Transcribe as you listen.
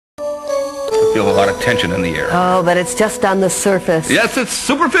feel a lot of tension in the air. Oh, but it's just on the surface. Yes, it's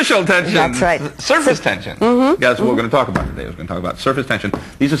superficial tension. That's right. Surface tension. Yeah, that's what we're going to talk about today. We're going to talk about surface tension.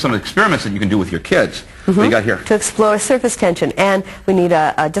 These are some experiments that you can do with your kids. What do you got here? To explore surface tension. And we need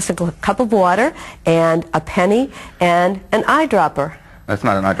just a cup of water and a penny and an eyedropper. That's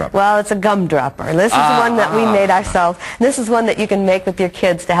not an eyedropper. Well, it's a gum dropper. And this is one that we made ourselves. And this is one that you can make with your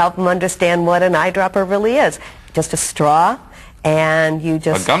kids to help them understand what an eyedropper really is. Just a straw, and you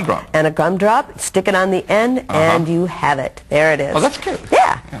just... A gumdrop. And a gumdrop. Stick it on the end, and you have it. There it is. Oh, that's cute.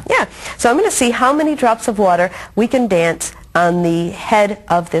 Yeah. So I'm going to see how many drops of water we can dance on the head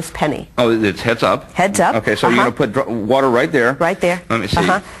of this penny. Oh, it's heads up? Heads up. Okay, so you're going to put water right there. Right there. Let me see.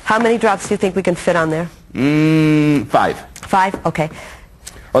 How many drops do you think we can fit on there? 5. 5? Okay.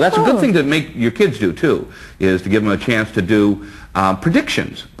 Well, that's a good thing to make your kids do, too, is to give them a chance to do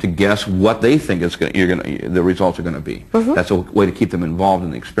predictions, to guess what they think the results are going to be. That's a way to keep them involved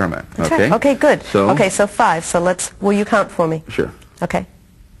in the experiment. That's okay? Right. Okay, good. So, okay, so 5. So will you count for me? Sure. Okay.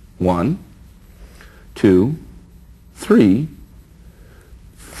 1, 2, 3,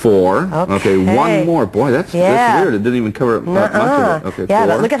 4. Okay, one more. Boy, that's weird. It didn't even cover much of it. Okay, yeah,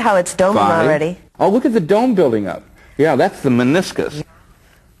 4. Look at how it's doming 5. already. Oh, look at the dome building up. Yeah, that's the meniscus.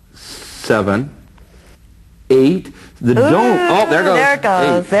 7, 8. The dome. Oh, there goes. There it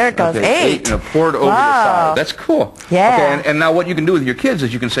goes. 8. There it goes. Okay, 8. And poured over the side. That's cool. Yeah. Okay, and now what you can do with your kids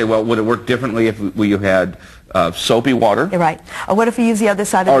is you can say, well, would it work differently if you had soapy water? You're right. Or what if we use the other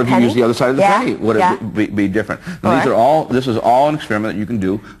side of the penny? Or if you use the other side of the penny, would it be different? Now, this is all an experiment that you can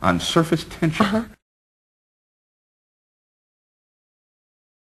do on surface tension.